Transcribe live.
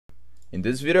In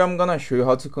this video, I'm gonna show you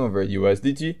how to convert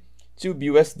USDT to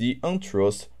BUSD on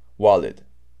Trust Wallet.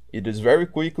 It is very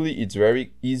quickly, it's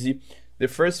very easy. The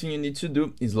first thing you need to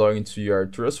do is log into your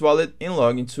Trust Wallet and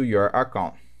log into your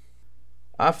account.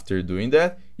 After doing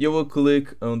that, you will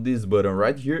click on this button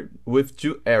right here with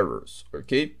two arrows,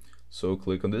 okay? So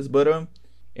click on this button,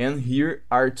 and here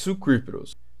are two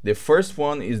cryptos. The first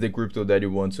one is the crypto that you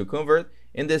want to convert,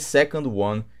 and the second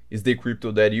one is the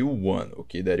crypto that you want,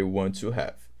 okay, that you want to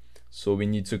have. So we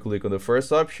need to click on the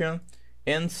first option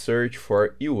and search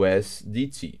for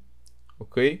USDT,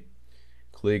 okay?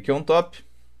 Click on top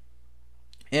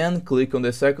and click on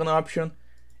the second option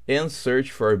and search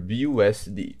for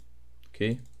BUSD,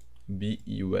 okay?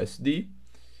 BUSD.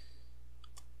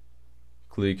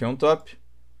 Click on top,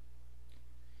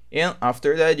 and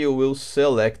after that you will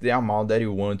select the amount that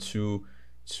you want to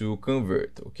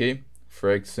convert, okay?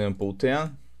 For example,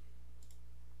 10.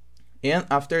 And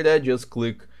after that, just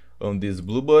click on this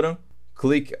blue button,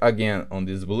 click again on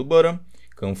this blue button,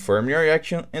 confirm your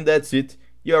action, and that's it.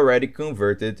 You already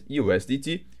converted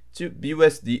USDT to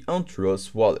BUSD on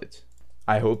Trust Wallet.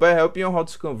 I hope I helped you on how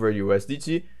to convert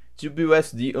USDT to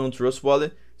BUSD on Trust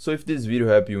Wallet. So if this video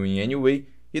helped you in any way,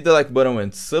 hit the like button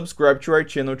and subscribe to our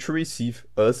channel to receive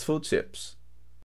useful tips.